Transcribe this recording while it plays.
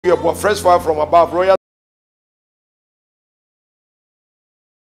Yeboah, fresh fire from above. Royal.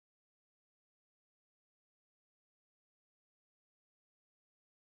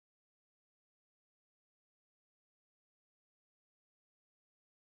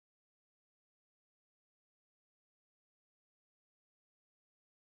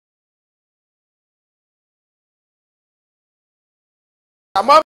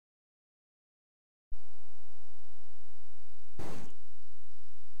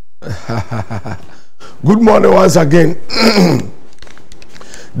 Good morning once again.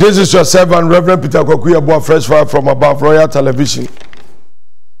 This is your servant, Reverend Peter Kwaku, Yeboah, fresh fire from above, Royal Television.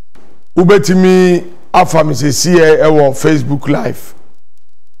 Ubetimi afami se see on Facebook Live.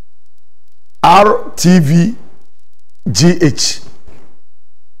 RtvGh.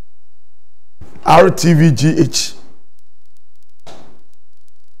 RtvGh.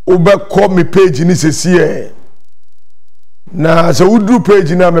 Ube call me page ni se see na se udru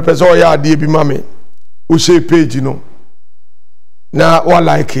page na me pese o ya ade bi mame o share page no na wa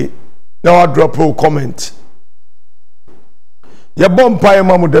like it na wa drop a comment ya bompa ya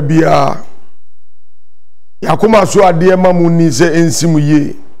mamu da bia ya kuma so ade mamu ni se ensimu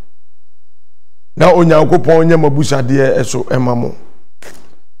ye na onyankopon onye mabusa de eso emamu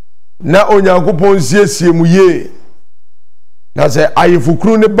na onyankopon siesie mu ye na se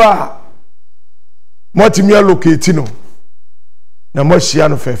ayefukru ne ba motimi allocate no na moshia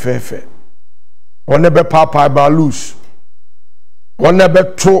no fefefe one be papa ba loose one be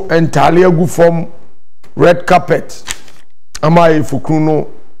to entirely agu from red carpet ama ayefukru no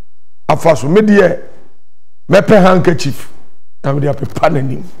afaso me de mepe handkerchief na me de pepa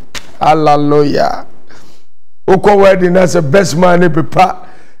nanim hallelujah oko wedding na se best man e pepa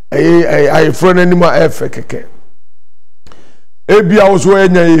ayefro nanim a efe keke ebia also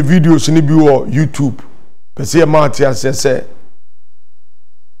enya videos ni bi wo YouTube pese e ma tia se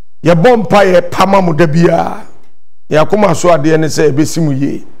ye bompa ye pama mu da bia ya kuma so ade ne se ebesimu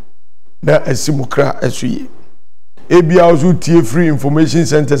ye na asimu kra asuye ebia also tie free information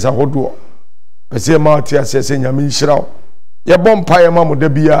centers ahodo pese e ma tia se nyame nhirawo ye bompa ye ma mu da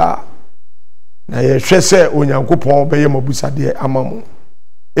bia na ye hwe se onyankopon be ye mabusade amamu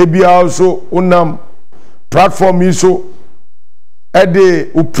ebia also unam platform yi so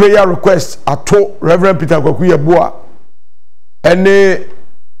ede u prayer request ato Reverend Peter Kwaku Yeboah ene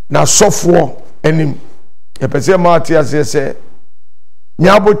na sofo enim e pese ma tia se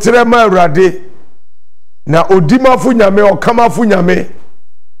nyabotre ma awrade na odimafu nyame okamafu nyame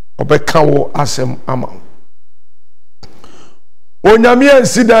obeka wo asem ama onyame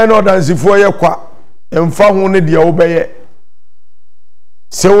ansidan na odansifo ye kwa emfa ho ne de obeye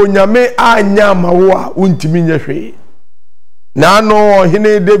se onyame anya ma wo a untimi nyehwe na no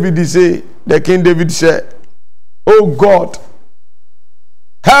hine David say, the King David said, oh God,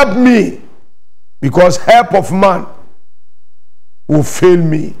 help me, because help of man will fail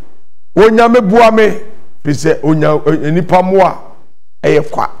me. Onyame bua me, he said, onipa moa eye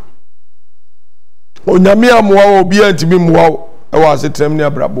kwa. Onyame amoa obi antimi moa e wa setrem ne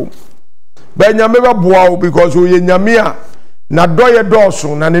abrabom. Ba nyame ba bua o because oye nyame a na doye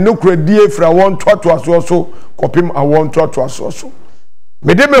doso na ne nokura die fra won toto aso so kopim a won toto aso so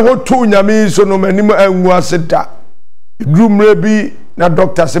me de me ho to nyame so no manim anwu aseda drumre bi na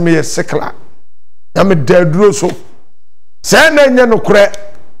doctor se me yesekla na me da duro so se na nya nokura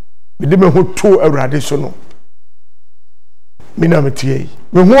me de me ho to awrade so no me na me tie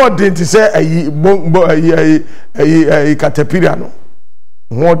me ho odin ti se ayi ayi caterpillar no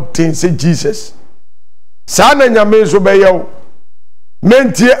ho odin se Jesus sa na nyame so be yew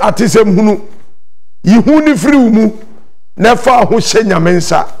mentie atisem hunu yihuni firi umu na fa ho hye nyame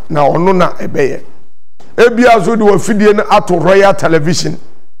nsa na ono na ebeye ebia so de wafidie na ato Royal Television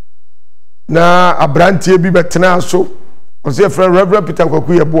na abrantie bi betena so ose fra Reverend Peter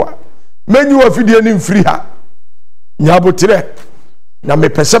Kwaku Yeboah menyi wafidie ni mfiri ha nyabotre na me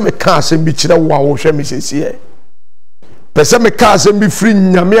pese me ka asem bi kire wo a wo hwe me sesiye pese me ka asem bi firi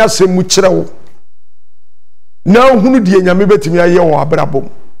nyame asem mu kire wo na hunu die nyame betimi aye wo abrabom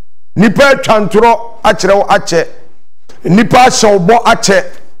nipa twantoro akire wo ache nipa shawbo ache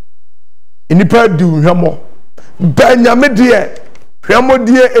nipa di hwemo ba nyame die hwemo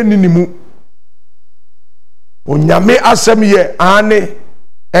die eninimu onyame asem ye ane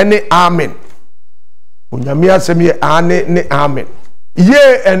ene amen onyame asem ye ane ne amen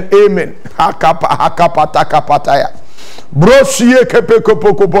ye and amen hakapata ya brosie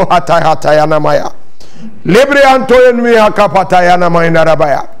kepekopokopo hataya na maya Libre Antoine mi hakapata yana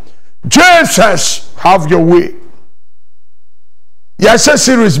mainarabaya. Jesus, have your way. Yes,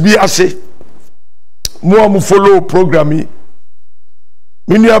 series be ase. Mo follow programme.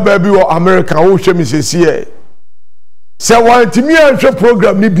 Minia baby or America wo hwe me sesiye se wantimi anhwe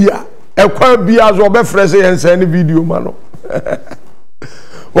program ni bia ekwa bia zo be frese yensa ni video ma no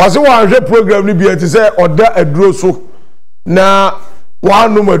wase wanhwe program ni bia ti se oda aduro so na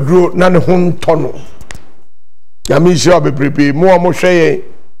wanu maduro na ne ho ntono ya mi hira bebrebe mo hwe ye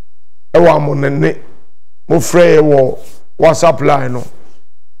e wa mo nene mo frɛ wo WhatsApp line no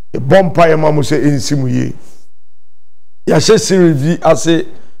e bompa ye ma mo se ensimu ye ya she series ase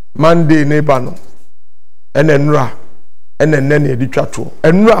Monday neighbor no enenra enenne edi twato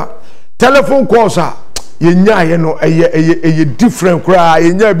enra telephone calls a yenya ye no eye different kra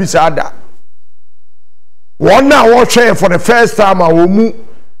yenya bi sada wona wo hwe for the first time a wo mu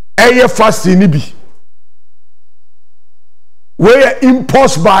eye fasting ni bi we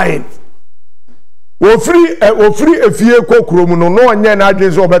impulse buying wo free efie kokro mu no no onye na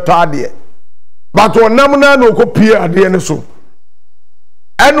adwen so obeto ade but onam na no kopie ade ne so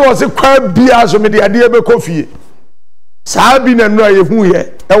eno o se kwa bia so me de ade be kofie saa bi na no ayehu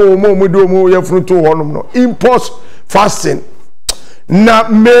ye e wo mo do mo ye fruto honum no impulse fasting na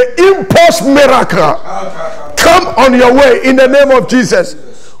may impulse miracle come on your way in the name of Jesus.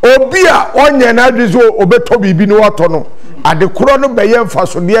 Obia onye na adwen so obeto bibi no wato no ade koro no be ye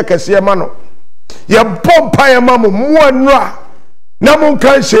mfaso de kese ma no ye bompa ye ma mo anura na mo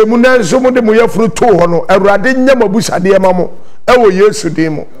kan hye mu na nso mo de mo yafuru to ho no awurade nya mabusade ye ma mo e wo Yesu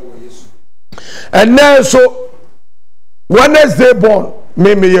din mo and then so Wednesday born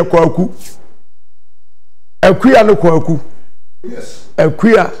me ye Kwaku akuya no Kwaku yes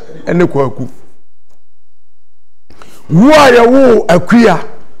akuya ene Kwaku wo ya wo akuya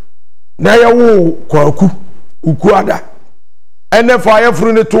na ya wo Kwaku ukuada ene fa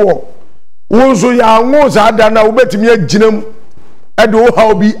yafuru ne to wonso ya anwo za da na obetimi aginam ade wo ha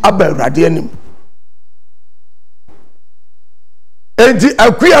obi abawrade anim enti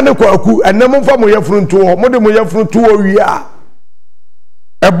akuya ne Kwaku enem fa mo yafuru nto ho mo de mo yafuru to ho wi a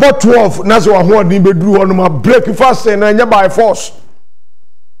ebo 12 na so ho odin beduru ho no ma breakfast na nya by force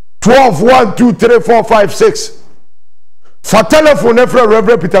 12 1 2 3 4 5 6 for telephone e fra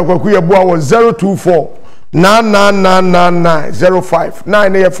Reverend Peter Kwaku Yeboah was 024 9999905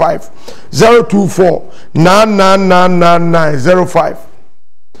 985 024 9999905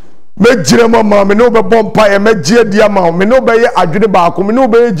 mejire mama me no be bompa ye megie dia ma me no be ye adwene baako me no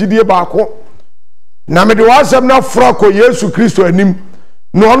be ye gidie baako na me de wasem na frako Yesu Kristo anim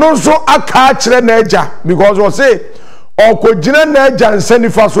no no so aka kire na agya because we say okogina na agya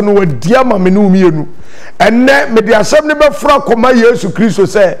nsanifa so no wadia ma me no mienu enne me de asem ne be frako ma Yesu Kristo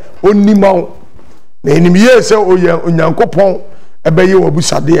say onima na enim ye se onyankopon ebe ye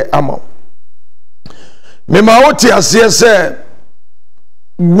wabusade ama me ma oti ase se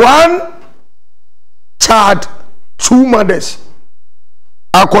one child, 2 mothers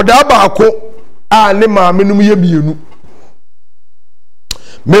akoda baako a ne ma menum ye bienu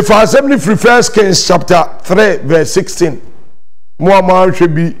me fa assembly free First Kings chapter 3 verse 16 mo ama hwe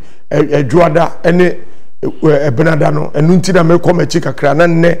bi adwada ene ebenada no enu nti na me komachi kakra na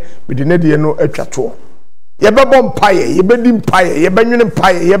nne me de ne de no atwato ye be bom paye ye be di mpaye ye be nwene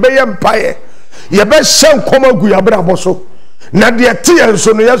mpaye ye be ye mpaye ye be hye komagu ya bra boso na de tie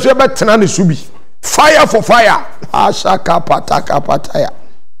nso no yeso ye be tena ne subi fire for fire ashaka pataka pataya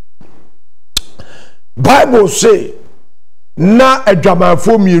Bible say na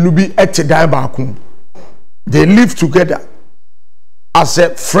adwamafo mienu bi ete dan baako they live together as a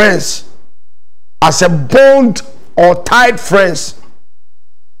friends, as a bond or tied friends.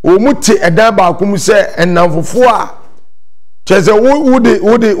 Omuti edan baako mu se enamfofo a cheze wode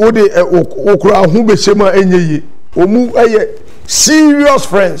okura hu be shema enyeyi omu eye serious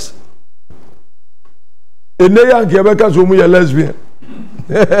friends. Eneya nke beka so mu ye lesbian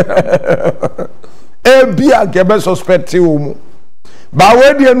bia nke be suspect omu ba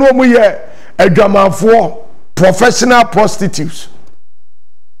we de no mu ye adwamanfo professional prostitutes.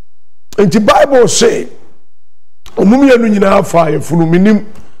 In the Bible say omum ye no nyina fa ye funu minim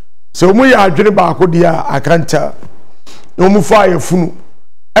se omu ye adwene baako dia akanta omu fa ye funu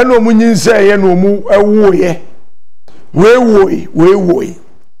ena omu nyinse ye no omu ewo ye we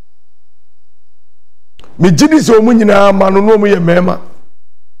me gidi se omu nyina ma no omu ye mema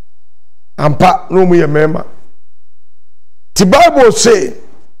ampa no omu ye mema. The Bible say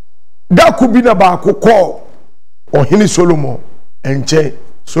that could be na baako call Ohini Solomon enche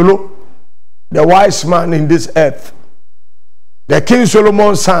Solo, the wise man in this earth, the King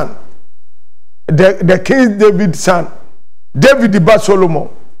Solomon's son, the King David's son, David the Solomon.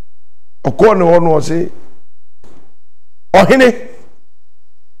 Okone one was say, Ohini,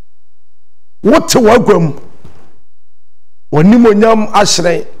 what to welcome? onimonyam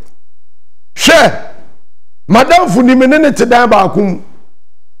ahyerɛn hwɛ madam funi me ne te dan ba akum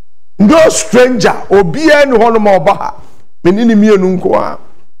no stranger obia ne hono ma oba ha me ni mienu nko a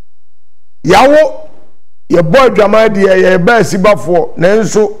yawo ye boy dwama de ye ba sibafo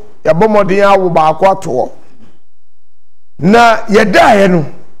nanso ye bomodin awo ba akwato na ye daaye no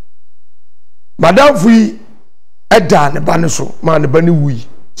madam fu eda ne ba ne so ma ne ba ne wi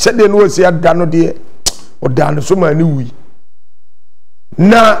se de no osi ada no de oda ne so ma ne wi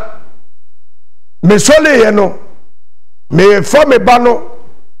na me sole ye no me fa me ba no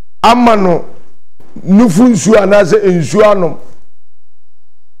ama no nufu nsu anase ensu anom.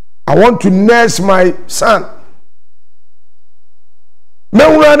 I want to nurse my son. Me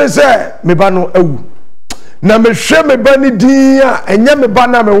wura say me ba no awu na me hwe me ba ni din a enye me ba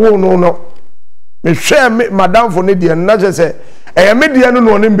na me wo no no me hwe me madam for ne de na say me de no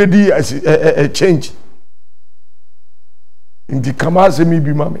no ne mbedi change ndi kama se mi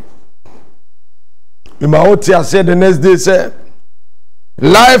bi mame me ma oti ase the next day say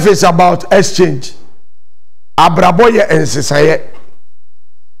life is about exchange abrabo ye ensesaye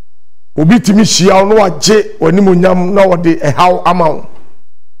obi timi hia no agye onimonyam na wode ehaw amaw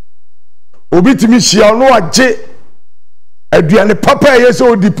obi timi hia no agye aduane papa yese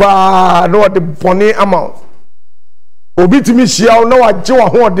odipa na wode pone amaw obi timi hia no agye wa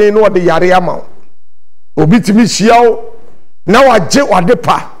hoden na wode yare amaw obi timi hia na wagye wade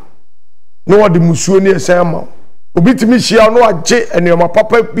pa na wode musuo ne esen amaw obi timi hia no agye enema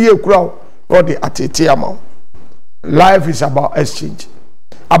papa bi ekura na wode atete amaw. Life is about exchange.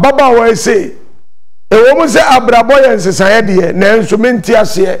 Ababa wa say e wo mu se abrabo ye nsesaye de na enso menti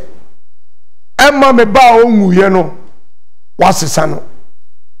ase emma me ba onwuye no wasesa no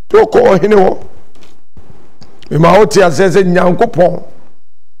to ko ohene wo me ma oti ase se nyankopon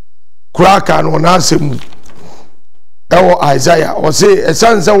kraka no na asemu ewo Isaiah o se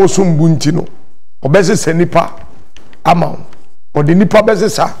esansa wo sumbu nti no obese se nipa ama o de nipa bese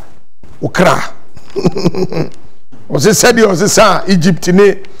sa ukra o se sedi o se sa Egypt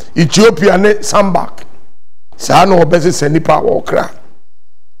ne Ethiopia ne Sambak sa no obese se nipa wo kra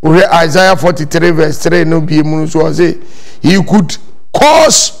o Isaiah 43 verse 3 no bi mu so say he could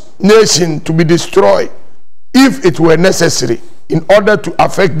cause nation to be destroyed if it were necessary in order to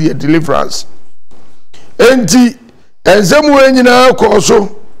affect their deliverance. Enti enzemu enyina ko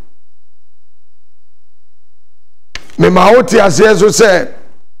so me ma oti ase so say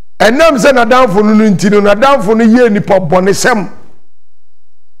enam se na danfo no ntino na danfo no ye nipa bonesem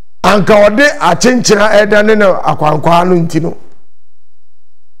anka ode achenchira edane na akwankwa no ntino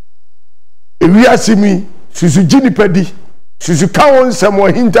ewi asimi susu ji nipa di susu kawo nsem o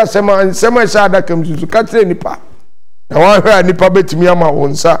hinta sema nsem sha adakam susu katre nipa na wa hwa nipa betimi ama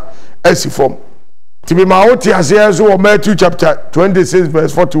wonsa asifom tibi ma oti ase so Matthew chapter 26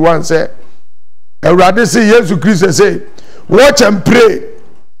 verse 41 say Erade say Jesus Christ say watch and pray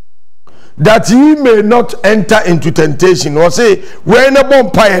that ye may not enter into temptation. Or say when a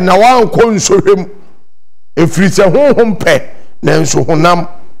bompire na wan konso him efri se honhom pe na nso honam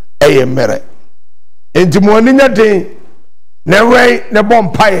eye mere enti mo ani nya den na we na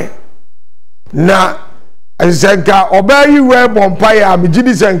bompire na ensenka obayi we bompire am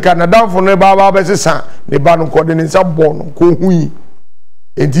gidi senka na danfo no ba besesa ne ba no kode ne nsa bo no ko hui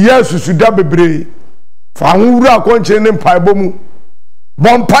enti yesu suda bebre fa nwura akonche ne mpaibo mu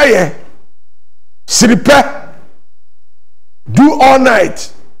bompire siripe do all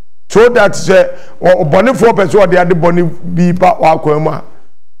night so that boni for person dey ade boni bi ba wakwan mu a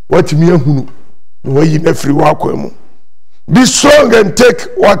watimi ahunu no yi na free wakwan mu. Be strong and take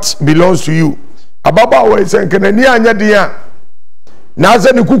what belongs to you. Ababa we senke na ni anya de a na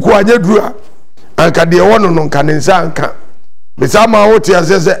ase ne kuku anya duru a anka de wono no nka ne nsa anka besama wote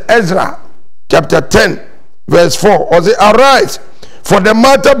ase Ezra chapter 10 verse 4 or say arise for the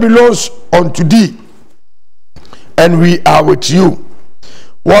matter belongs unto thee and we are with you.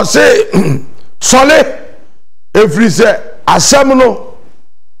 Was say sole every say asem no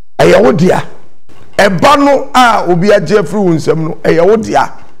eyawo dia eba no a obi agye afri wonsam no eyawo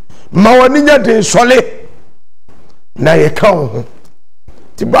dia ma woni nya den sole na ye ka ho.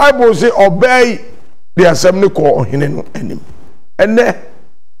 The Bible say obey the asem ne ko ohene no anim ene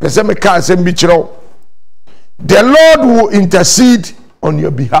pese me ka asem bi kiro the Lord will intercede on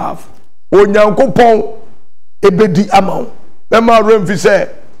your behalf. Onyankopon ebedi amaw na ma remfi say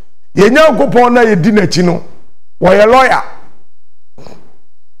ye nyankopon na ye di nachi no wo ye lawyer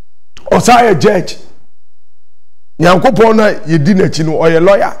o say a judge nyankopon na ye di nachi no o ye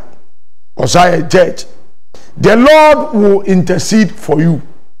lawyer o say a judge. The Lord will intercede for you.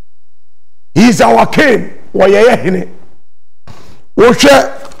 He is our king wo ye hene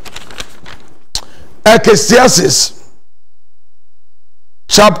wohwe Ecclesiastes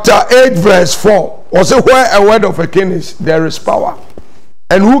chapter 8 verse 4 say where a word of a king is, there is power.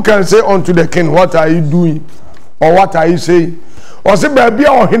 And who can say unto the king, what are you doing? Or what are you saying? Or say baby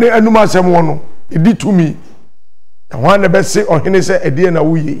or hene enuma asem wono edi to me. And one never say or hene say edi na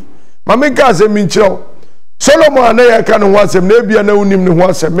wuye. Ma menka asem nchiro. Solomon na ye ka no ho asem na bia na unim ne ho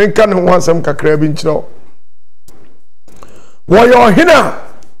asem menka ne ho asem kakra bi nchiro. Wo yo hene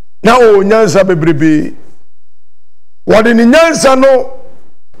na o nyansa bebrebe. Wo de ni nyansa no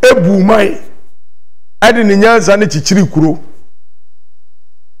ebu mai. Ade ni nyansa ne chichiri kuro.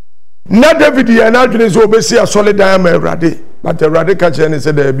 Na David ya na adwene so obesi asole dan ma Awurade, but Awurade ka che ne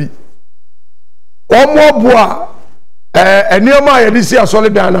se da bi. Omoboa enioma ya di si asole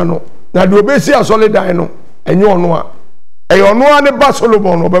dan na no. Na de obesi asole dan no, enye ono a. Eyo ono a ne ba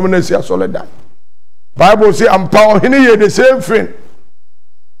Solomon no be na si asole dan. Bible say ampa ohene ye the same thing.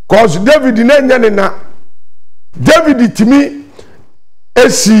 Cause David na nya ne na. David timi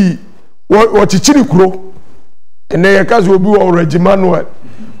esi wo chichiri kuro. Ene ye ka so obi wo Regimanuel.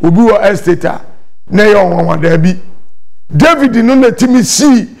 Obi wo estate na ye onwa da bi. David no na timi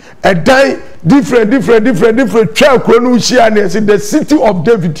see a die different twa kuro no hia na say the city of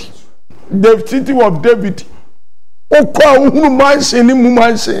David. The city of David. Okwa uhunu manse ni mu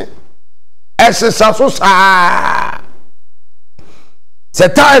manse. Esesa so sa.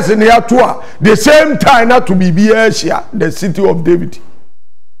 Setimes in yatua the same time not to be Asia, the city of David.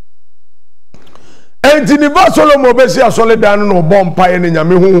 And in the Solomon besi asole dan no bom pae ne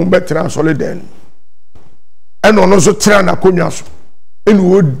nyame honhom betra asole dan. And ono so tra na konwa so.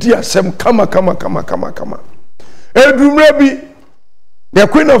 Enu odi asem kama. Edumre bi the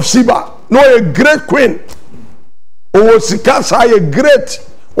Queen of Sheba, no a great queen. O sikasa a great,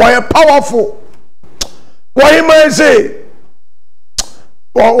 why a powerful. Why may say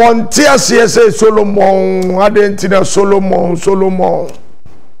one tear say Solomon, Adentina Solomon.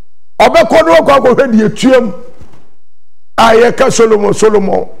 Obekono Kwaku hwedi etuam ayeka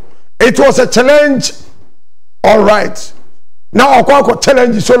Solomon. It was a challenge, all right. Now Kwaku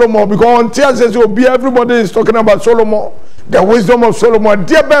challenge Solomon because on tear says everybody is talking about Solomon, the wisdom of Solomon.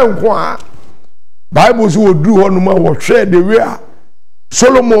 Dear Ben Kwa, Bible will do honuma wo share the way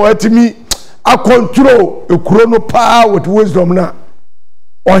Solomon atimi a control a chrono power with wisdom na.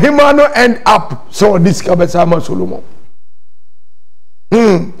 Or him no end up so this kabesama Solomon.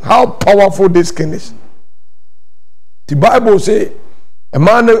 How powerful this king is. The Bible say a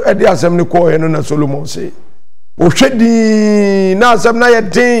man at the assembly call and Solomon say, O shedi na asem na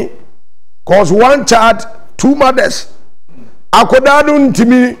yet cause one child, two mothers. Akodado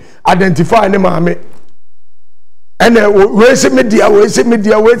ntimi identify ne maame. And we say media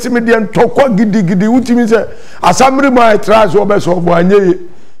ntokwa gidi utimi say assembly my tries obeso of anye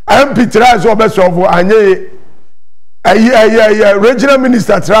MP tries obeso of anye regional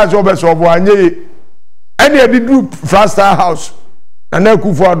minister tries obeso of anye and they do Frastar house and na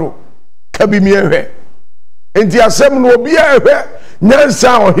Kufuado kabi mi ehwe enti asem no obi ehwe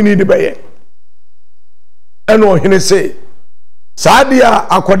nyansa ohini de beye and ohini say sadia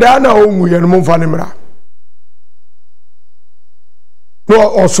akoda na onwu ye no mfa ne mra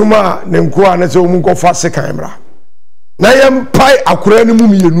no osuma ne nkoa na se omunko fa sekan mra na yem pai akora ne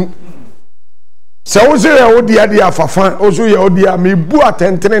mumienu se wo se ye odi ade afafa oso ye odi a mebu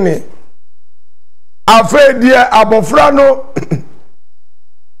atentrene afa die abofra no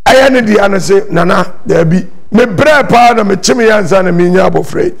aya ne dia na se nana da bi me bre pa na me chime yansa na me nya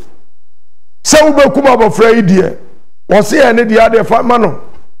abofra se wo bekum abofra yi die wo se ye ne dia de fa ma no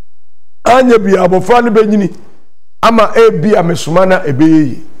anya bi abofra ne benyini ama ebi amesuma na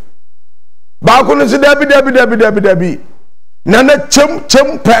ebeyi ba ko no se dabi na na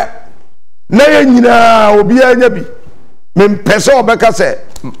chem pe na ye nyina obi anya bi me mpese obeka se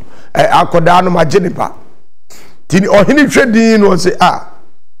akoda no magene pa tini ohini hwedin no se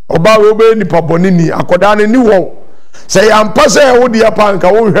oba we obe ni paboni ni akoda no ni wo se ya mpase wo dia pa nka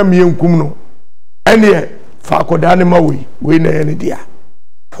wo hwam ye nkum no ene fa akoda no ma we na ye ne dia.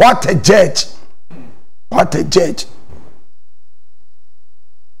 What a judge. What a judge.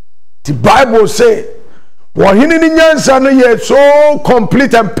 The Bible say, "Wahini ni nyansa no ye so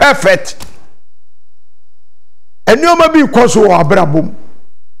complete and perfect." And you may be cause of abrabum.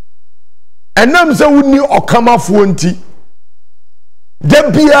 And nam se wuni okama fuonti.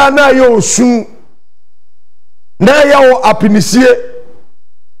 Debia na yo su. Na yo apinisie.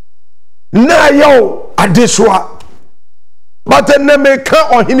 Na yo adeswa. But then me ka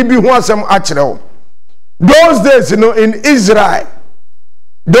ohini bi ho asem akire. Those days, in Israel,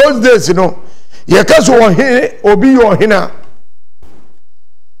 those days, ye kaso ohine obi yo hina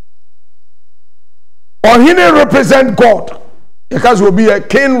Ohine represent God. Because will be a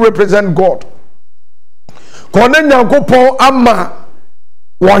king represent God. Kone nyankopon ama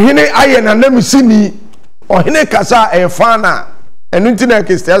ohine aye na namusini ohine kasa e fana enu nti na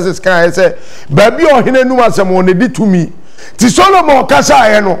Ecclesiastes kan say baabi ohine num asem won di tumi ti Solomon kasa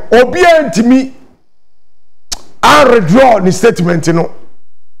aye no obi antimi a redraw ni statement no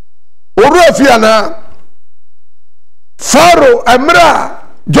oru afiana Pharaoh emra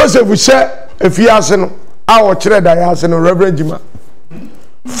Joseph she afiase no a wo kire da ya ase no Reverend Jima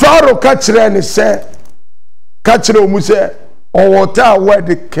Pharaoh ka kire ni se ka kire omu se owota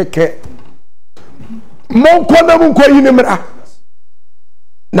word keke mon kona mun ko yini mra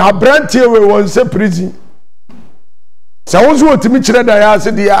na brantie we won se prison sa wonso otimi kire da ya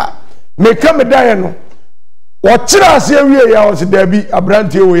ase dia me ka me da ye no wo kire ase awie ya wo se da bi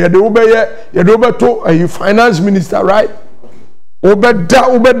abrantie we ye de wo be to a finance minister, right?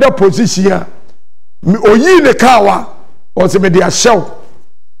 Obeda position oyi ne kawa o se me dia show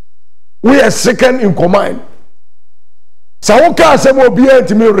we are second in command. So wo ka se mo bi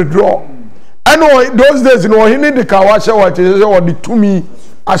antimi redraw and those days no hini de kawa show what is or the to me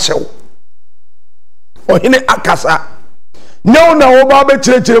a show o hini akasa now na wo ba be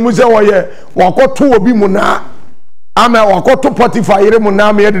kire mu se wo ye wakoto obi mu na ama wakoto Potiphar yire mu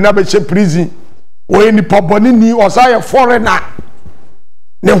na me de na be che prison wo ni paboni ni o sa ye foreigner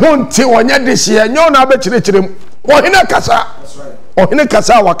ne honte onye de hye nyo na be kire mu wo hini akasa o hini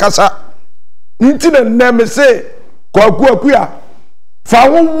kasa wakasa nti na me se Kwaku ya fa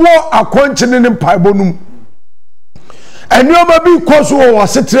wo akonchene ne mpaibonum enioma bi koso wo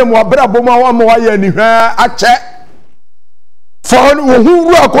setrem wa brabom wa ma wa ya ni hwa ache fa wo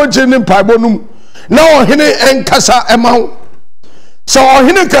hu akonchene ne mpaibonum na ohene enkasa emawo so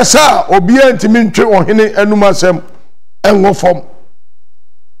ohene kasa obi antimi ntwe ohene enum asem enwofom.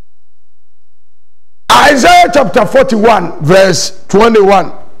 Isaiah chapter 41 verse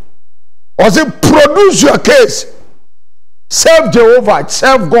 21 was it produce your case, serve Jehovah,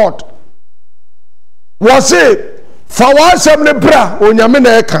 serve God. Was it for wasem ne bra onyame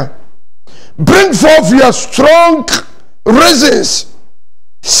na eka, bring forth your strong reasons,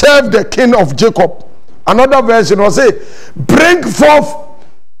 serve the King of Jacob. Another version was it bring forth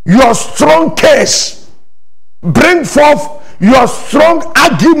your strong case, bring forth your strong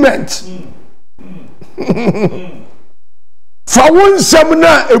argument. Fa wonsam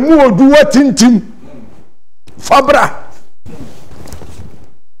na emu odu watintim fabra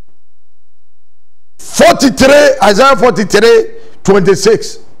 43 Isaiah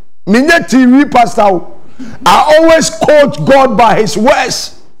 43:26. Minya TV pastor, I always quote God by his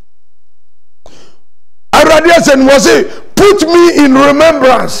words. Aradiasen was it put me in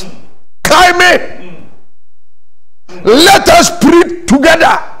remembrance, kai me, let us pray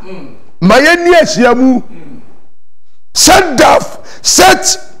together. Mayeni asiamu set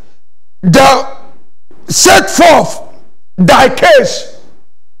forth thy case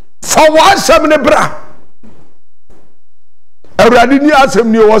for wasam ne bra. Awurade ni asem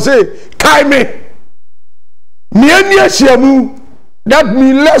ni wo say kai me mayeni asiamu, that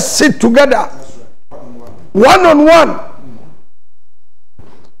means let's sit together one on one.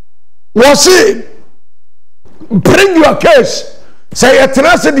 Was it bring your case. Say a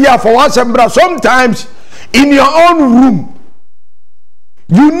tragedy for once and bra. Sometimes in your own room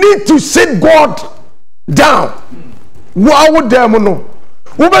you need to sit God down. What would them know?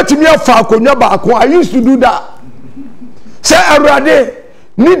 I used to do that. Say Arade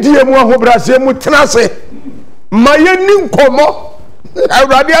need you more brase mutrase. Mayenim komo.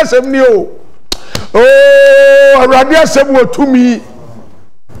 Arade asem ni o. Oh, Arade asem wo to me.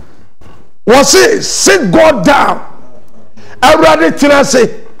 Was it sit God down? Arade tinase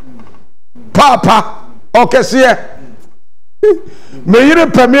papa okese me yire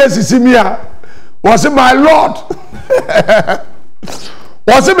peme sisimia was my Lord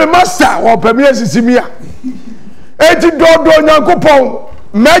was my master or peme sisimia eti dodo nyankopon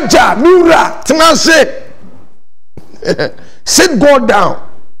meja miura tinase sit God down.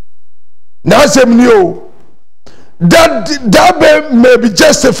 Now say me that may be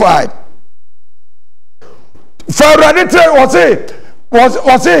justified. For Radite was it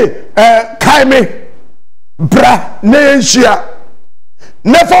Kaime Bra Nesia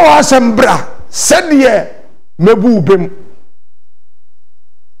Never was some bra said ye mebu bim.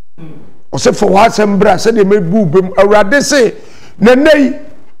 Or said for what some bra said ye mebu bim. A radese Nene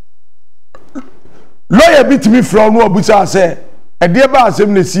lawyer beat me from what Busa say. A dear bass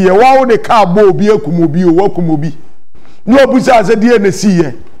him the sea, wow, the car bo be a kumobi or wakumobi. No Busa said, dear the sea.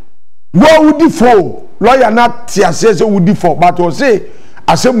 What would the fall? Lawyer not says would default, but will say,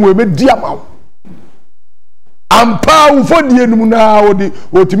 as some women dear mouth. ampa ufodie num na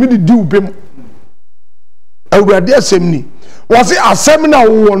otimi di ubem awurade asem ni wose asem na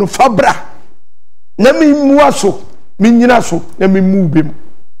wo no fabra na memu aso menyina so na memu ubem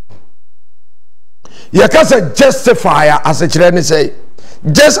you can say justifier as a children say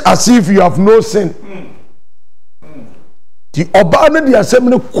just as if you have no sin the oba no the asem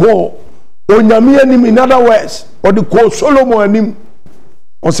no ko onyame anim in other words or the ko Solomon anim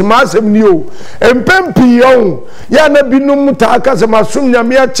osima asem ni o empempi yo ya na binum ta aka se masum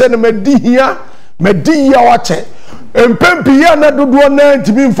nyame a che na madi ya wache empempi ya na dodo na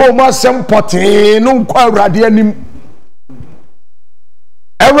ntimi mfo ma asem potin no nkwa awurade anim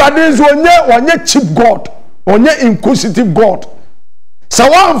awurade is onye cheap god onye inquisitive god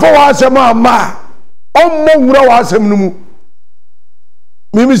sawan fo wa asem ama ommo wura wa asem no mu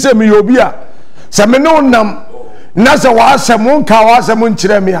mimi se mi obi a se me no nam na se wa asem nka wa asem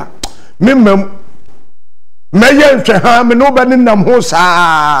nkire me a memmam meye nhwe ha me no be ne nam ho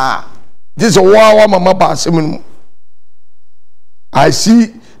saa this wa mama ba asem no. I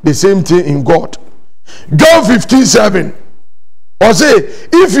see the same thing in God. John 15:7 or say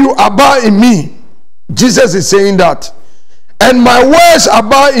if you abide in me, Jesus is saying that, and my words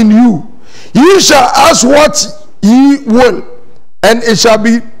abide in you, ye shall ask what ye will, and it shall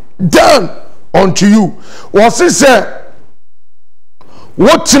be done unto you. Was it say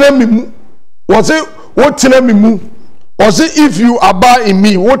what tell me? Was it what tell me? Was it if you abide in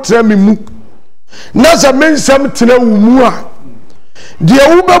me, what tell me? Nasa men some tell mu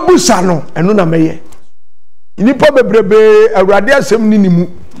dia wo babusa no eno na meye nipa bebrebe awurade asem ni nimu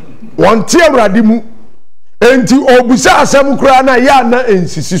wonte awurade mu enti obusa asem kura na ya na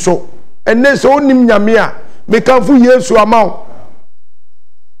ensisi so enne so onim nyame a mekanfu Yesu amawo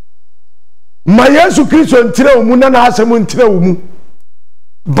ma Yesu Kristo ntire wo mu na asem ntire wo mu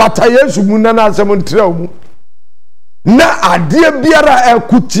bata Yesu mu na asem ntire wo mu na ade biara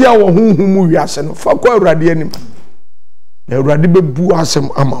akutia wo honhom wiase no fa kwa awurade anim awurade bebu asem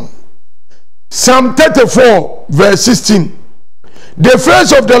amam. Psalm 34 verse 16 the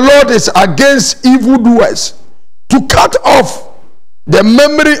face of the Lord is against evildoers to cut off the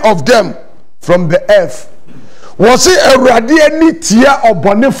memory of them from the earth. Was it awurade ani tia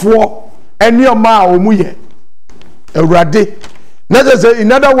obonefo eni oma omu ye awurade na say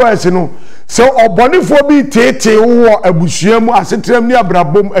in other words no so obonefo bi tete wo abusuamu asetrem ni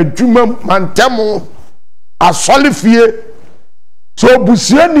abrabom adwumam mantemo asolifie so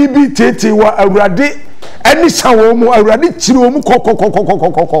busuani bi tete wa awurade ani sawo mu awurade chiri wo mu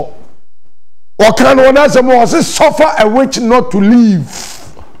kokokokokokoko okan no na say mo suffer a witch not to live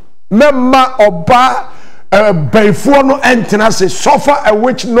memma oba baifo no entena say suffer a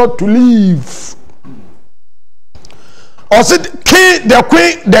witch not to live. Or said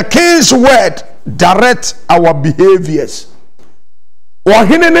the king's word direct our behaviors. Or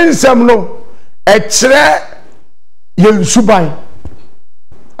hinin nsem no etre yensuban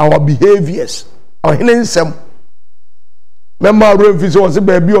our behaviors. Or hinin nsem memma remfi so say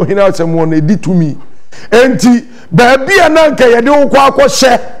baby o hinin nsem won edi to me. Enti baby ananka ye de wo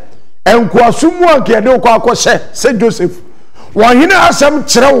akose enko asumu anka ye de wo akose say Joseph. Wo hinin asem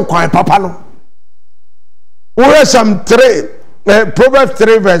kire wo kwan papa no. Psalm 3, Proverbs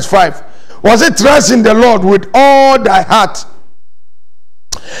 3 verse 5. Was it trust in the Lord with all thy heart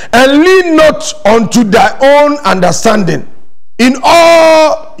and lean not unto thy own understanding in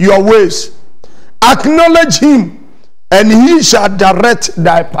all your ways. Acknowledge him and he shall direct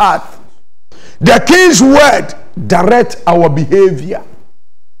thy path. The king's word direct our behavior.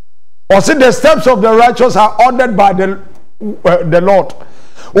 Was it the steps of the righteous are ordered by the Lord?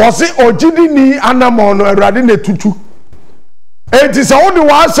 Was it ojidi ni anamono awurade na tutu enti se wode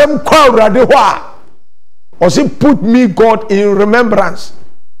wasem kwa awurade ho a was it put me God in remembrance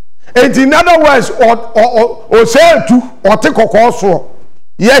enti in other words o say tu o te kokoso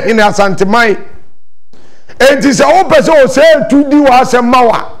ye hina asantemai enti se o pese o say tu di wasem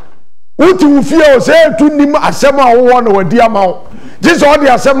mawa uti ufie o say tu nim asem a wo na wadi amawo Jesus all the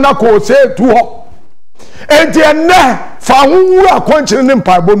asem na ko say tu ho enti enne fa hunwura kwankyere ne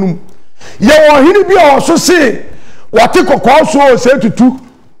mpaibonum ye wo hini bi o so se wate kokoso o say tutu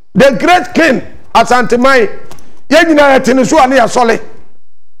the great king asantemai ye nyina yetene so ane yasole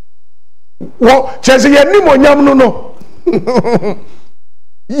wo chese ye nimonyam no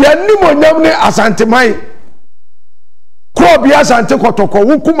ye nimonyam ne asantemai ko bia asante kotoko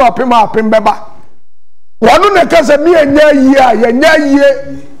wukuma apem beba wanu ne kase mi enya yi a ye nya yi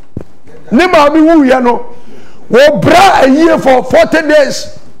ne ma mi wu ye no wo bra a year for 40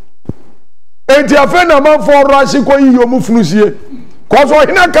 days enti afa na man for rashi ko yi yomu funusie ko so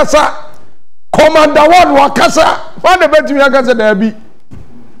hina kasa ko Commander one wakasa. What about me akasa there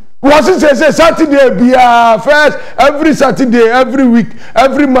was it say Saturday be first every Saturday, every week,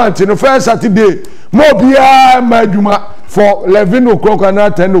 every month, you know, first Saturday. More be maduma for 11 o'clock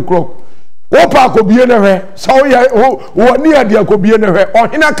and 10 o'clock. Opa ko be anywhere. So ya o near dia ko be anywhere. Or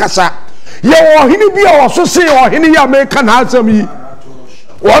hina kasa. Ye o hini bi o so say o hini ya make kan asem yi.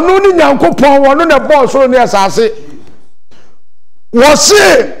 Wonu ni Nyankopon wonu na boss so ne asase. Was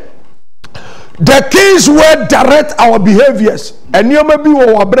say the king's word direct our behaviors. And you may be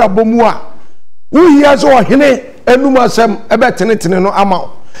or brabomua. Who hears or hine enumasem ebetene no ama.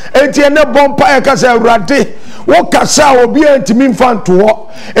 Enti ene bompa e kasa awrade wo kasa obi antimi mfa to ho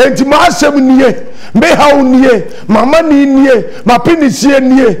enti ma asem nie me haw nie mama ni nie mapinisie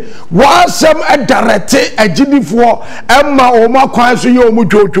nie wa asem edarete agidifo emma o makwan so ye o mu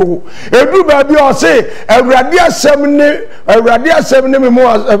dwodwo edu ba bi o se awrade asem ne me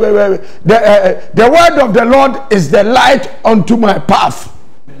mo the word of the Lord is the light unto my path.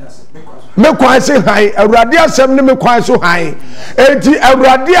 Me kwan se han awrade asem ne me kwan so han enti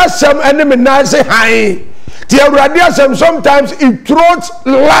awrade asem ene me nan se han ti awrade asem sometimes it throws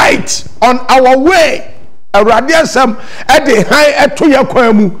light on our way awrade asem e de han eto ye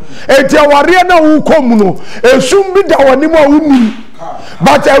kwan mu enti aware na wo kom no esum bi da woni mu a woni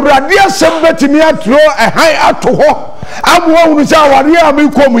but awrade asem betimi atro e han ato ho amwa unu sa aware a me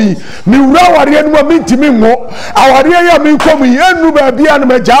kom yi mi wura aware no ma ntimi ngo aware ya me kom yi enu ba bia no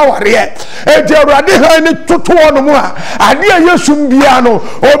ma ja aware enti awrade han ni toto no mu a ade a yesum bia no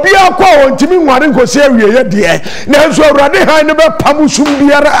obi akwa ontimi nware nkosi awie ye de na nso awrade han ni be pam sum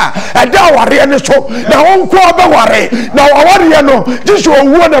biara ade aware ni so na wonko be ware na aware no jisu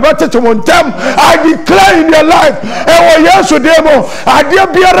owu na betete montem. I declare in your life e wo yesu demo ade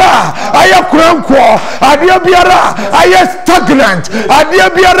biara ayakranko ade biara aye stagnant ade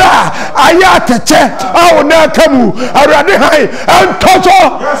biara aye atete awo na kamu awrade han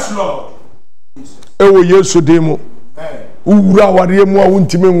antoto. Yes Lord. Ewo yesu demo ura ware mu a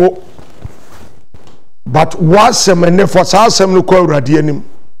wontime ngo but wasem ene for sasem no ko awrade anim.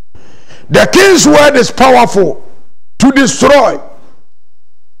 The king's word is powerful to destroy.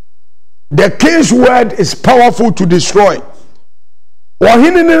 The king's word is powerful to destroy.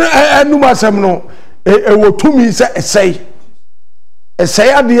 Ohini ne anumasem no ewo tumi se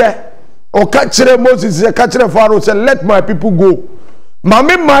esay ade o ka kire Moses se ka kire Pharaoh say let my people go.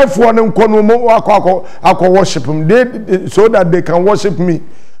 Mame my for ne nkono mo akọ worship him so that they can worship me.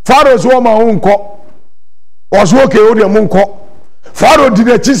 Pharaoh so ma unko was okay o de mo nko. Pharaoh did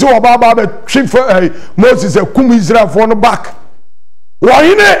a chise wa baba be twi Moses kum Israel for no back.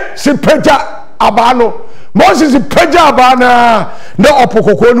 Wahine si peja abano Moses peja abana na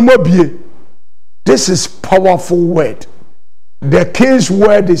opokoko no mabie. This is powerful word. The king's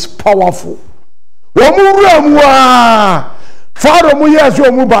word is powerful. Womura Pharaoh mu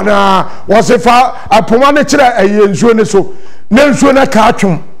yeso mu bana was fa apoma ne kire ayensuo ne so na nsuo na ka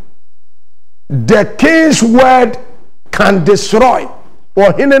atwom. The king's word can destroy.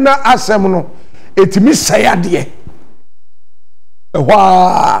 Or hinena asem no etimi sayade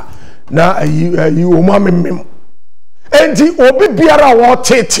ehwa na ayi o ma mem enti obi biara wo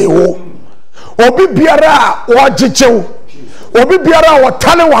tete wo obi biara wo gigew obi biara wo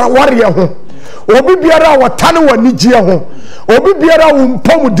tane ware ho obi biara wo tane wanigye ho obi biara wo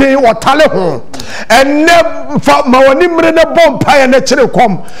mpomuden wo tale ho enne ma woni mre ne bompa na kire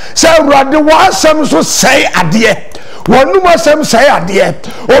kom se awrade wa asem so sei ade wonu masem say ade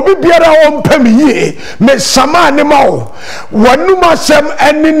obi biara o mpam yie me sama ne mawo wonu masem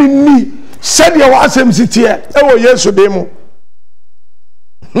enini ni said your asem sitie e wo yesu demo.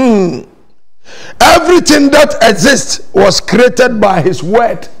 Everything that exists was created by his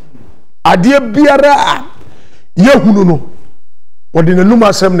word. Ade biara yehunu no wodi ne numa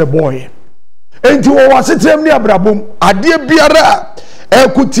asem ne boy enti wo wasetem ne abrabom ade biara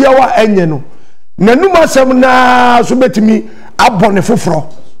ekutia wa enye no nanuma asem na so betimi abone foforo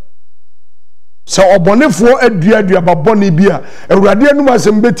so obonefo adua babone bia awurade anuma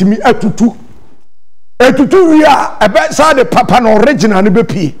asem betimi atutu wi a ebe sa de papa no original ne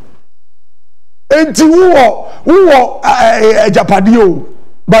bepie enti wo ajapade o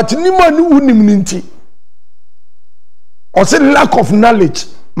but nima ni unim ninti or say lack of knowledge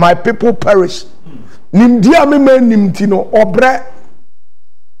my people perish nimdia me nimti no obre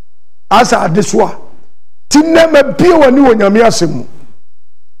asa adeswa tinema bia wani onyame asem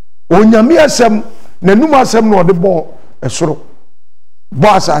onyame asem nanum asem no de bo esoro bo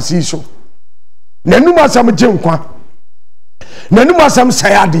asasi so nanum asem genkwa nanum asem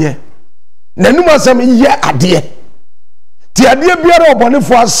sayade nanum asem ye ade ti ade biara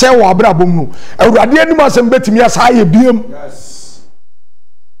obonefo asɛ wɔ abrabom no awurade anim asɛm betimi asa ayɛ biem. Yes.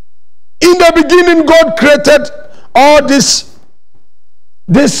 In the beginning God created all these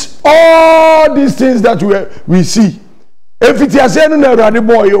things that we see. Efiti ase no na awurade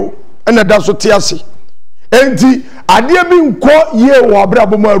boy yo na da so te ase. Enti ade bi nkɔ ye wɔ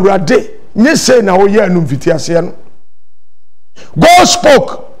abrabom awurade nye say na wo ye anu fiti ase no. God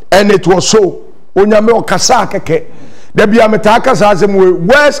spoke and it was so. Onyame okasa keke. The biameta say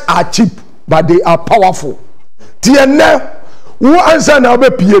words are cheap but they are powerful. Tiene wo answer na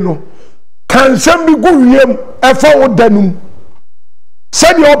obepie no kan sem bi gu wiem efa wo danum.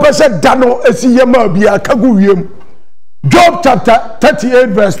 Said the opposite dano esi yema bia ka gu wiem. Job chapter 38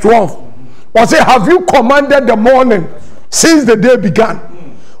 verse 12 was it, have you commanded the morning since the day began?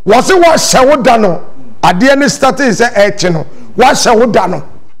 Was it what shawo dano ade ne started say eche no what shawo dano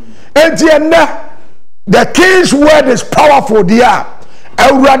enti the king's word is powerful there.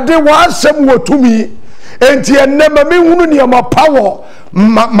 Awurade wa asem wo tumi enti enne ma me hunu ne ma power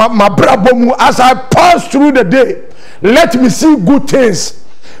ma brabomu as I pass through the day. Let me see good things.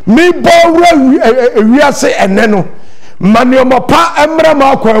 Me borrow wiase enne no mane ma pa emra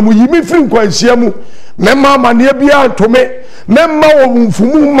ma kwa mu yimi firi nkwansia mu mema mane bia ntome mema wo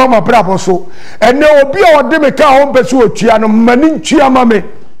mfumu mama brabo so enne obi a ode me ka ho mpese otua no mani ntua ma me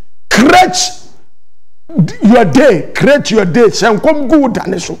create your day, create your day. The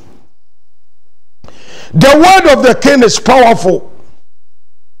word of the king is powerful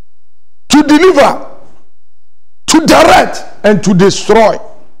to deliver, to direct, and to destroy.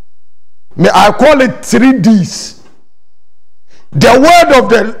 May I call it 3 D's. The word of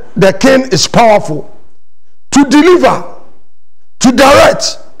the king is powerful to deliver, to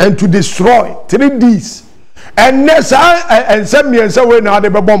direct, and to destroy. 3 D's. And next and send me and say we now the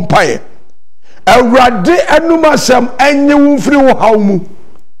bompire. Awurade anumasam enye wufri wo hawmu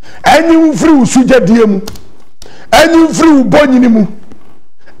enye wufri wo sujadie mu enye wufri wo bonyini mu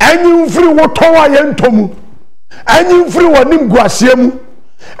enye wufri wo towa yentomu enye wufri wo nimguasie mu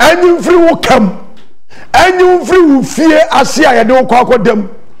enye wufri wo kam enye wufri wo fie ase ayede wo kwakodam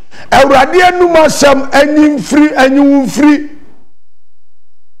awurade anumasam enye wufri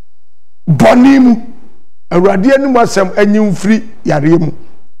bonimu awurade anumasam enye wufri yare mu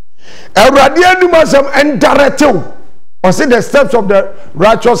Awurade anumasam and directed. Or say the steps of the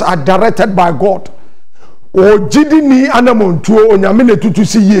righteous are directed by God. O jidi ni anamontuo onyame ne tutu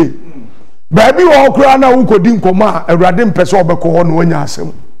si ye. Baabi wo kura na wo kodi nkoma awurade mpese obekọ ho no anya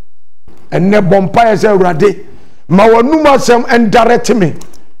asem. Enne bompa ye say awurade ma wanumasam and direct me.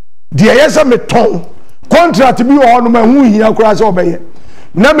 De yesa me ton contract bi wo no ma hu hia kura say obeye.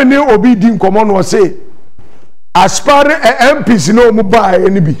 Na me ne obi di nkoma no say aspire MPs no mu ba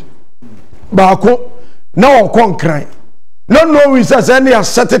eni bi. Baako na okonkran no we say any a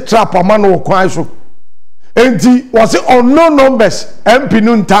set trap amano okwan so enti was it unknown numbers MP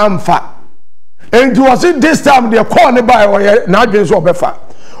no ntamfa enti was it this time the call ne by na adwen so obefa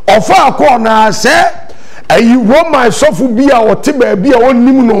ofa call na say ayi Roma sofu bia wote ba bia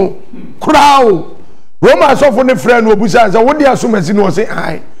wonnim no krao Roma sofu ne friend no obusa say wo dia so masi no say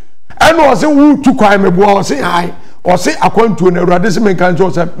ai eno was it wu tu kwan meboa wo say ai o say akwantuo na Awurade se menkan so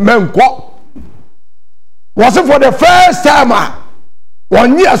say menko. Was it for the first time?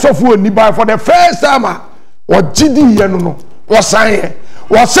 1 year so for ni by for the first time. What GD no was saying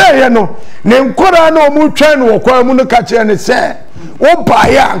was say no ne nkora na omu twa no kwa mu no ka che ne say wo ba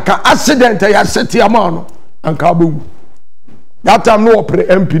ya anka accident ya seti ama no anka abewu that time no opere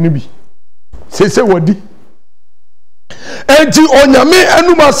MP ni bi say wodi enti onyame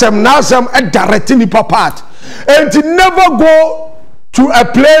anumasem na asem e direct ni part enti never go to a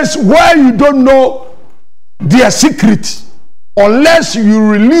place where you don't know their secret unless you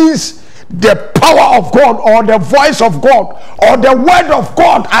release the power of God or the voice of God or the word of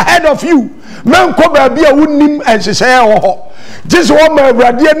God ahead of you. Men ko ba bia wonim ensese ho this one my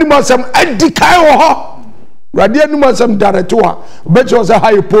radio animasem edikai ho radio animasem direct wa bet you say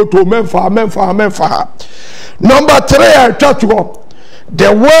high poto menfa. Number 3 I taught you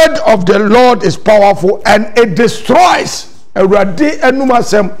the word of the Lord is powerful and it destroys. A radio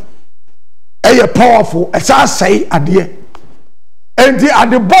animasem eye powerful esa say ade enti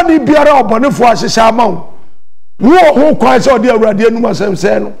ade body biara obonefo ahyehyɛ ama wo ho kwan sɛ ode awurade anum asɛm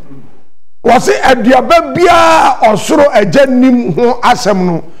sɛ no wo se aduaba biara osoro agya nim ho asɛm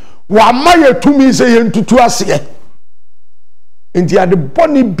no wa ma yetumi sɛ yentutu asɛ enti ade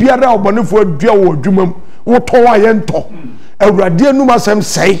body biara obonefo adua wo adwumam wo tɔ wa yentɔ awurade anum asɛm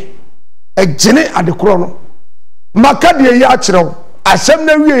sɛ agyene ade koro no maka de ye akyerɛw asɛm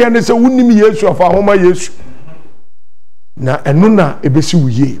na wie ye ne sɛ wonim Yesu afa homa Yesu na enuna ebesi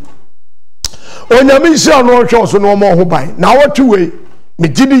wuye onyame nhyira no hwe so no mo ho ban na wotwe we me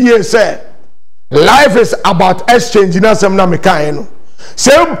gidi ye say life is about exchange na sem na me kan no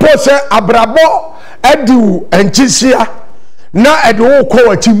se mpo se abrabo ediwu enchisia na ede wo ko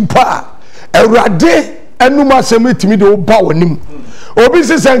wachimpa awurade enuma sem etimi de wo ba wonim obi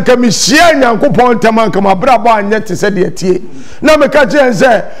se nka me hia nyankopon tema nka abrabo anye te se de tie na me ka je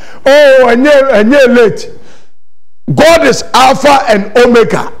say oh enye late. God is Alpha and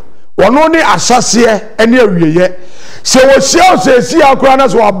Omega. One only asase any awiye. Se wo sia osesi akura na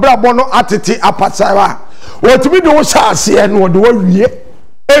so abrabo no atete apasara. What me do sase no de wawie.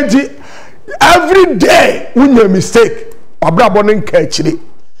 Enti every day when you mistake abrabo no nka akire.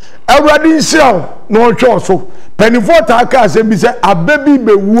 Awurade nsia no hwe so. Penifo ta aka asem bi se ababi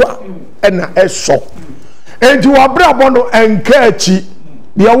bewua na eso. Enti abrabo no enka achi.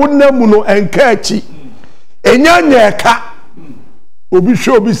 De wonam no enka achi. Enyanya ka obi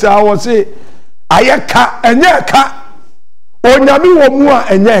hwe obi sa wo se ayeka enyeka onyame wo mu a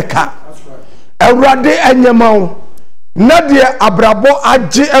enyeka awurade enyema wo na de abrabo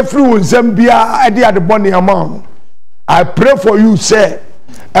age afri wo nsam bia ade ade bone ama. I pray for you say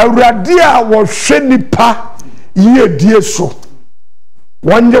awurade a wo hwe nipa ye die so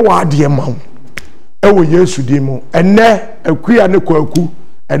wonye wa ade ma wo ewo Yesu di mu ene akuya ne Kwaku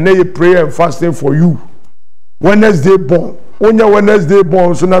ene ye prayer and fasting for you. Wednesday born. Onya Wednesday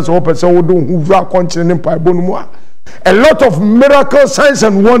born so na so person wo do hu continue ne paibo no mu a. A lot of miracles, signs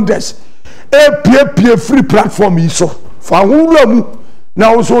and wonders. Pie free platform yi so. Fa hu mu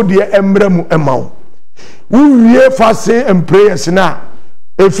na wo so de emra mu ema wo. Wo wie fasting and prayers na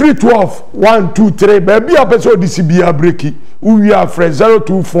a free 12 1 2 3 baby a person disi bia breaki. Wo wie a friend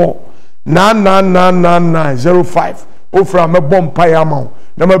 024 9999905. Ofra me bomb pay amount.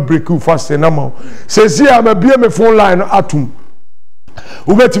 Na ma break you fast na ma se si a ma bia me phone line atum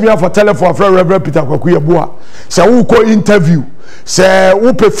u betimi afa telephone fra Reverend Peter Kwaku Yeboah se wo ko interview se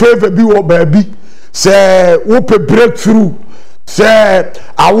wo pe favor bi wo baabi se wo pe breakthrough se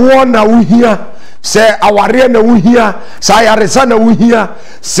awo na wo hia se aware na wo hia se ayaresa na wo hia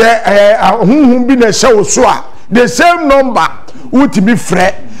se hunhun bi na hye wo so a the same number utimi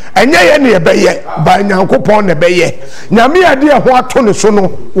frɛ enye ye ne ebeye ba nyankopon ne beye nyame ade ho ato ne so no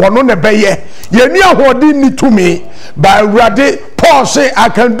wono ne beye ye ni ahodi ni tumi ba awurade Paul say I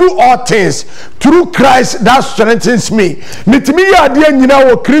can do all things through Christ that strengthens me. Mitimi ye ade nyina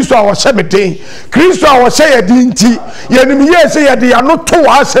wo Kristo a wo hye meden Kristo a wo hye ye di nti ye nim ye say ye de ya no to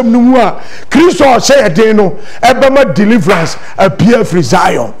asem no mu a Kristo a hye ye den no ebema deliverance appear free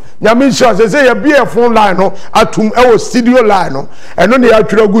Zion. Nyame sure say ye be a phone line no atum e wo studio line no eno ne ya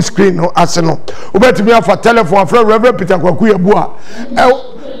twere go screen no ase no obetimi afa telephone fra Reverend Peter Kwaku Yeboah.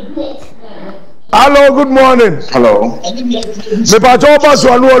 Hello, good morning. Hello. Me pa jo ba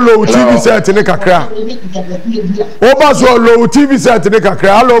so no low TV set ni kakra. O ba so low TV set ni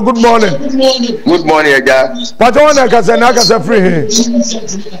kakra. Hello, good morning. Good morning, Eja. Pa jo na ka se free here.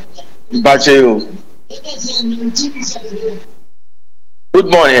 Bache. Good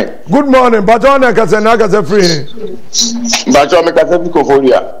morning. Good morning. Pa jo na ka se free here. Bacho me ka se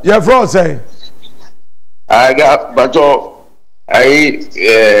Koforia. Yeah, bro say. I got Bacho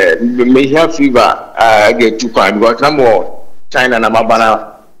me have fever. I get too kind because I'm more China na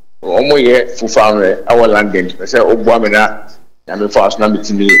mabana. Omo ye fufa our London. I say Obamena na me fast na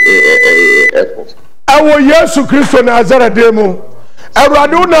mitimi airport. Awo Yesu Kristo Nazareth demo.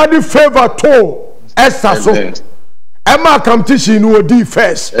 Awurade na di favor to Esther so. Emma competition no di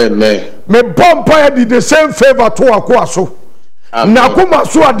first. Amen. Me bompa di the same favor to akwa so. Na kuma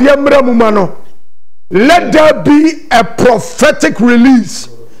so ade mra mu ma no. Let there be a prophetic release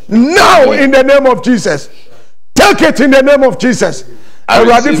now in the name of Jesus. Take it in the name of Jesus.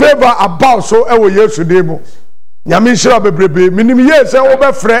 Awurade favor about so ewo Yesu demo. Nyame nshira bebrebe minim ye se wo be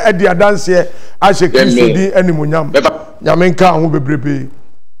frɛ ade adanse ahye Kristo di animonyam. Nyame nka ho bebrebe.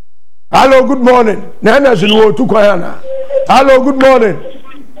 Hello, good morning. Nana zinu tu kwayana. Hello, good morning.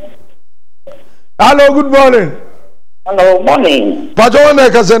 Hello, good morning. Hello, morning. Pajo na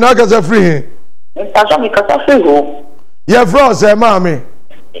ka se na ka se free. Pajo mi ka se free ho. Ye fro se mami.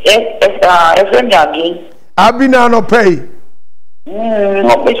 Friend again. Abina no pay.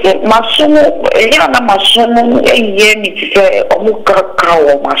 Machine, na machine, ye mi se omu ka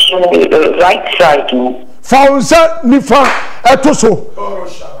o machine right side no. Faunsa nifa etoso.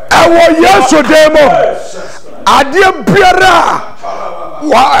 Ewo Yesu demo. Ade biara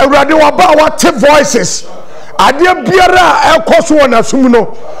wa awurade wa ba wa te voices. Adia biara ekoso wona sum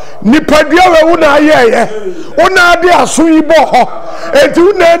no nipadua we wona ayeye wona ade aso Yeboah enti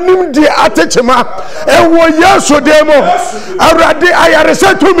wona anim di atechema ewo Yesu demo awrade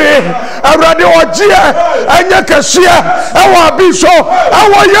ayarese tumi awrade ogie anya kase ewo abiso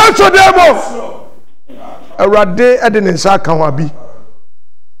ewo Yesu demo awrade ede ne nsa ka ho abi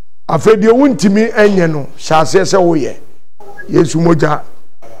afedi wuntimi enye no hyase se wo ye Yesu moja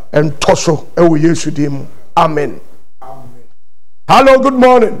entoso ewo Yesu demo. Amen. Amen. Hello, good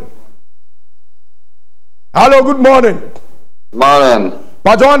morning. Hello, good morning. Morning.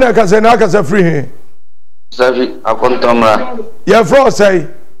 Patone kasena kase free here. Safi akontomra. Ye fro say.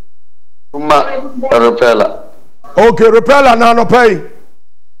 Kuma repella. Okay, repella na no pay.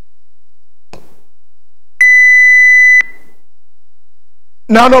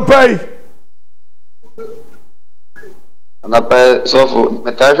 Na no pay. Na pay so for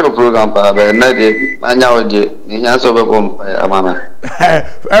metasho program pa be na de anya oje ni nya so be bom pa amana.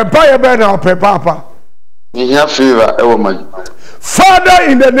 Pay be na pay papa. Ni nya fever e wo ma. Father,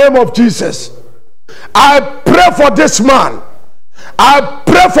 in the name of Jesus, I pray for this man. I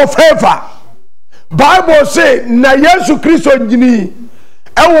pray for favor. Bible say na Yesu Kristo njini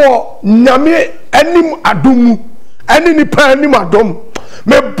ewo nyame anim adomu ani nipa anim adom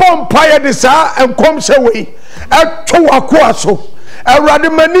me bompa ye de sa enkom se we eto wakoaso awrade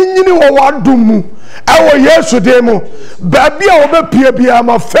mani nyini wo wadomu ewo Yesu demo baby a obepie bia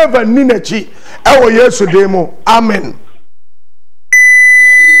ma favor ni nachi ewo Yesu demo. Amen.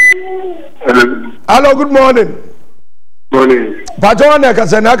 Hello, good morning. Morning. Patone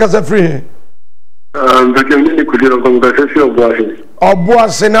kasena kase free. Bakemni kudiro kongasesi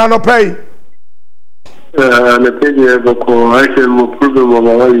Obuasi na no pay. Na page bako aise mo problem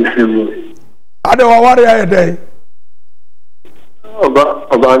wa wali simo. Ade wa wari aye dey.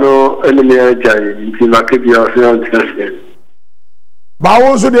 Oba no enemy ajai nti makebi ase antase. Ba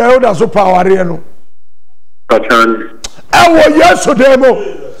wo so de elder so power no. Patani. Ewo Yesu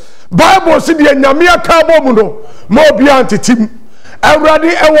demo. Bible si de nyame aka bomu no ma obi antetim.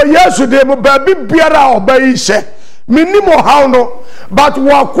 Awrade ewo Yesu demo ba bibiara obayi hye. Minimo how no but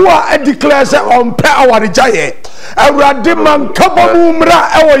wakoa declare say on pe aware jaye. Awrade man kabomu mra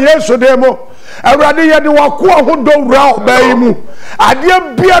ewo Yesu demo. Awrade ye de wakoa ho do wra obayi mu.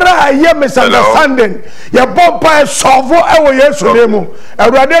 Ade biara aye misunderstanding ye bompa e solve ewo Yesu demo.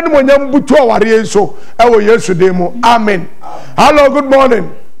 Awrade no nyam butu aware enso ewo Yesu demo. Amen. Hello, good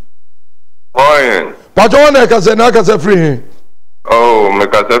morning. Morning. Patone kasena kase free. Oh, me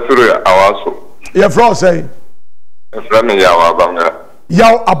kase free awaso. Ye fro say. Efra me yaw abanga.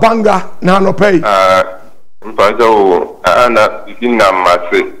 Yaw abanga na no pay. Mpajo ana ikina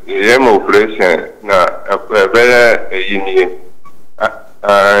mase. Ye mo operation na ebere eyini.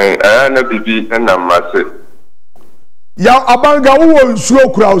 Ana bibi na mase. Yaw abanga wo nsuo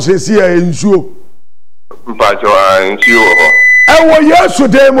kura osesi e nsuo. Mpajo nsuo ho. Ewo Yesu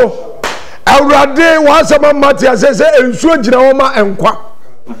demo. Awrade wasama Matia sese ensuo gina wo ma enkwa.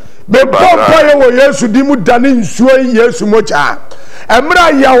 Be pompa ye wo Yesu di mu dane nsuo Yesu mocha. Emra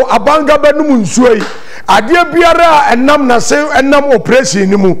yaw abanga benum nsuo yi. Ade biara enam na se enam operation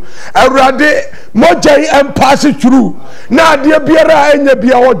ni mu. Awrade moja yi empase through. Na ade biara enya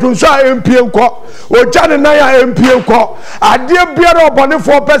bia wodunso a empie nko. Oja ne na ya empie nko. Ade biara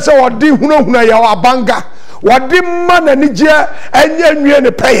obonefo pese wodi hunahuna yaw abanga. Wadi mana nije enye nwie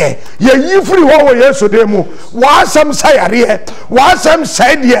ne peye ye yifri wo Yesu demo wasam sayare wasam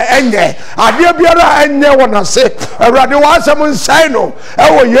saidie enye ade biara enye wonase awrade wasam nsai no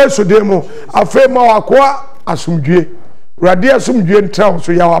ewo Yesu demo afema wakoa asumdue awrade asumdue ntra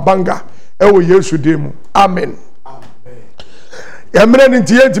so ya wabanga ewo Yesu demo. Amen. Amen. Yamre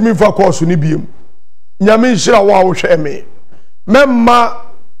nti yentimi fa koso ni biem nyame nhira wo a wo hwe me memma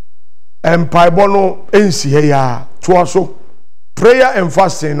empire no ensi he ya to so prayer and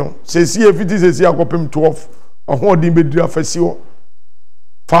fasting no sesi efiti sesi akopem 12 ohodin bedira fasi ho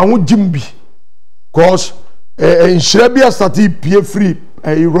fa ho jimbi cause enhira bia start pie free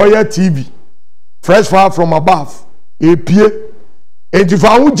Royal TV fresh fire from above pie enti fa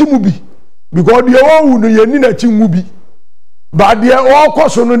ho jimu bi because the one no ye ni na chi nwu bi but the all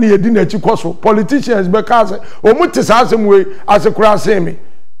koso no ye di na chi koso politicians be ka say o muti sa asem we asekura asem me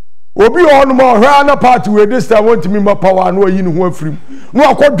obi on mo hwa na party we this time want me ma power no yi ni ho afrim no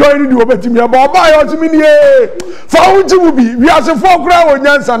akojoin ni obetimi aba oba yo timi ni fa wujimu bi wi asefo kura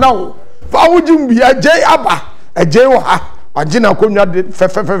wonyansa na wo fa wujimu bi agye aba agye wo ha agina konwa de fe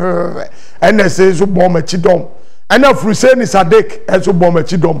NSA so bom machi dom ana fruseni Sadek eso bom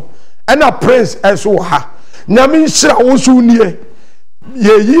machi dom ana prince eso ha nyame nhira wo so nie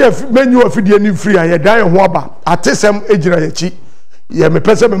ye menu afidie ni free a ye dan ho aba atesem ejira yechi ye me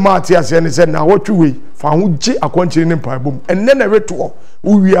pese me ma ate ase ne se na wotwe we fa ho gi akwanchiri ne mpa bom enne na reto wo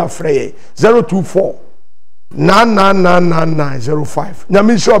wi afre 024 99905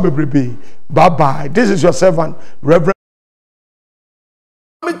 nyame sure bebrebe bye bye. This is your servant Reverend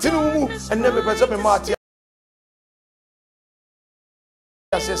Mitinu enne me pese me ma ate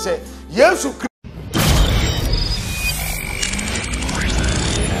ase se Yesu